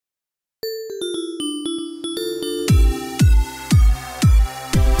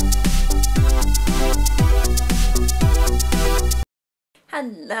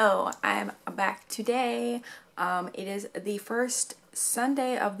Hello, I'm back today. It is the first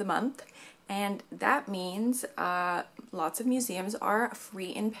Sunday of the month, and that means lots of museums are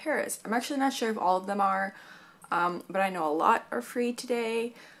free in Paris. I'm actually not sure if all of them are, but I know a lot are free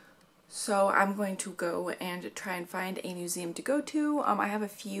today. So I'm going to go and try and find a museum to go to. I have a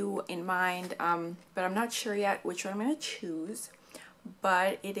few in mind, but I'm not sure yet which one I'm going to choose.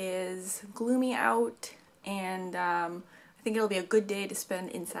 But it is gloomy out, and I think it'll be a good day to spend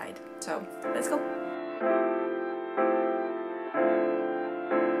inside. So let's go.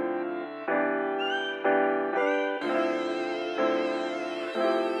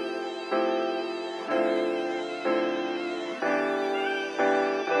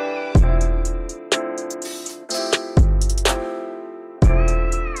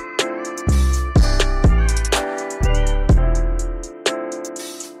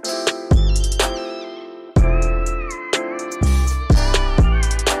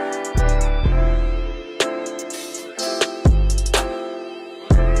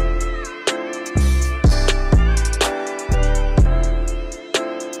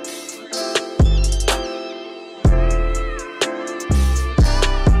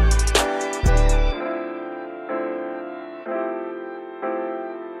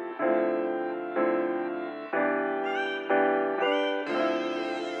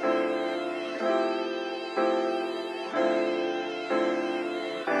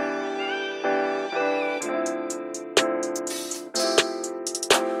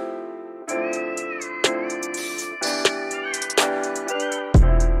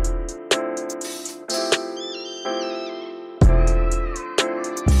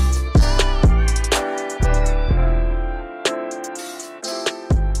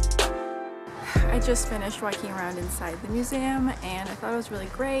 I just finished walking around inside the museum and I thought it was really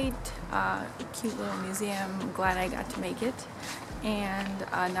great. Cute little museum. I'm glad I got to make it. And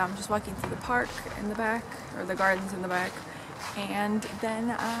now I'm just walking through the park in the back, or the gardens in the back. And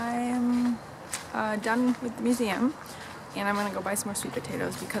then I'm done with the museum. And I'm gonna go buy some more sweet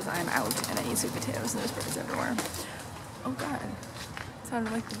potatoes because I'm out and I need sweet potatoes and there's birds everywhere. Oh god, it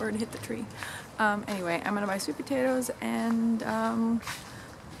sounded like the bird hit the tree. Anyway, I'm gonna buy sweet potatoes and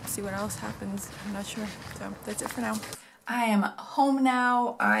see what else happens. I'm not sure. So that's it for now. I am home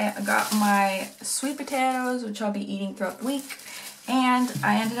now. I got my sweet potatoes, which I'll be eating throughout the week. And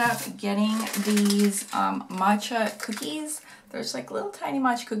I ended up getting these matcha cookies. There's like little tiny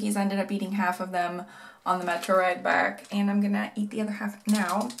matcha cookies. I ended up eating half of them on the metro ride back. And I'm gonna eat the other half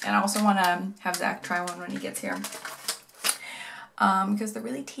now. And I also wanna have Zach try one when he gets here. Because they're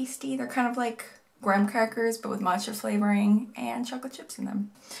really tasty. They're kind of like graham crackers, but with matcha flavoring and chocolate chips in them.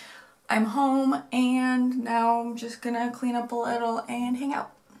 I'm home and now I'm just gonna clean up a little and hang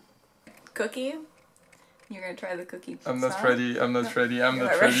out. Cookie? You're gonna try the cookie. I'm not ready. I'm not ready. I'm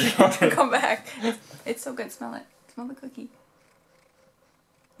not ready. ready. Come back. It's so good. Smell it. Smell the cookie.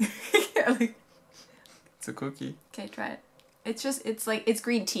 Yeah, like, it's a cookie. okay, try it. It's like, it's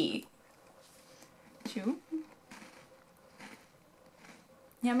green tea. Chew.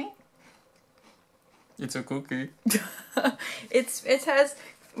 Yummy? It's a cookie. It has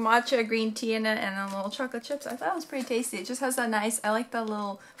matcha green tea in it and a little chocolate chips. I thought it was pretty tasty. It just has a nice, I like that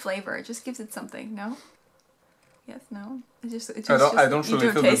little flavor. It just gives it something. No? Yes, no? I don't really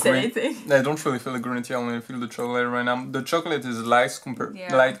feel the green. Anything. I don't really feel the green tea. I only feel the chocolate right now. The chocolate is light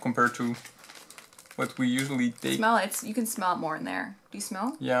compared to what we usually take. Smell it. You can smell it more in there. Do you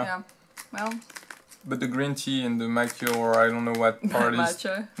smell? Yeah. Well. But the green tea and the matcha, or I don't know what part is.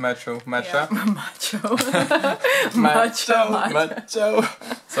 Matcha. Matcha? Yeah. Matcha.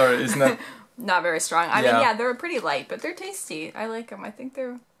 Sorry, it's not... Not very strong. I mean, yeah, they're pretty light, but they're tasty. I like them. I think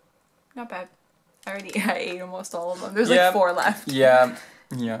they're not bad. I ate almost all of them. There's like 4 left. Yeah.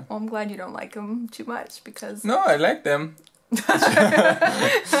 Well, I'm glad you don't like them too much because... No, I like them.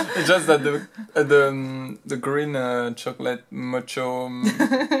 It's just that the green chocolate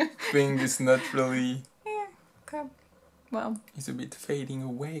matcha thing is not really... Yeah, okay. Well... It's a bit fading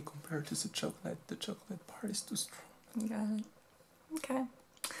away compared to the chocolate. The chocolate part is too strong. Got it. Okay.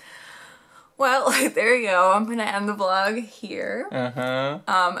 Well, there you go. I'm gonna end the vlog here.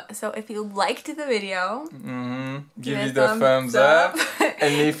 So if you liked the video, give it a thumbs up.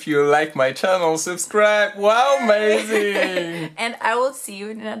 And if you like my channel, subscribe. Wow, amazing! And I will see you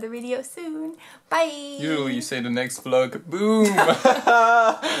in another video soon. Bye! Usually you say the next vlog, boom!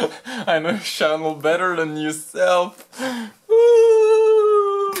 I know your channel better than yourself.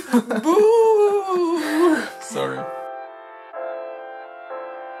 Boo! Sorry.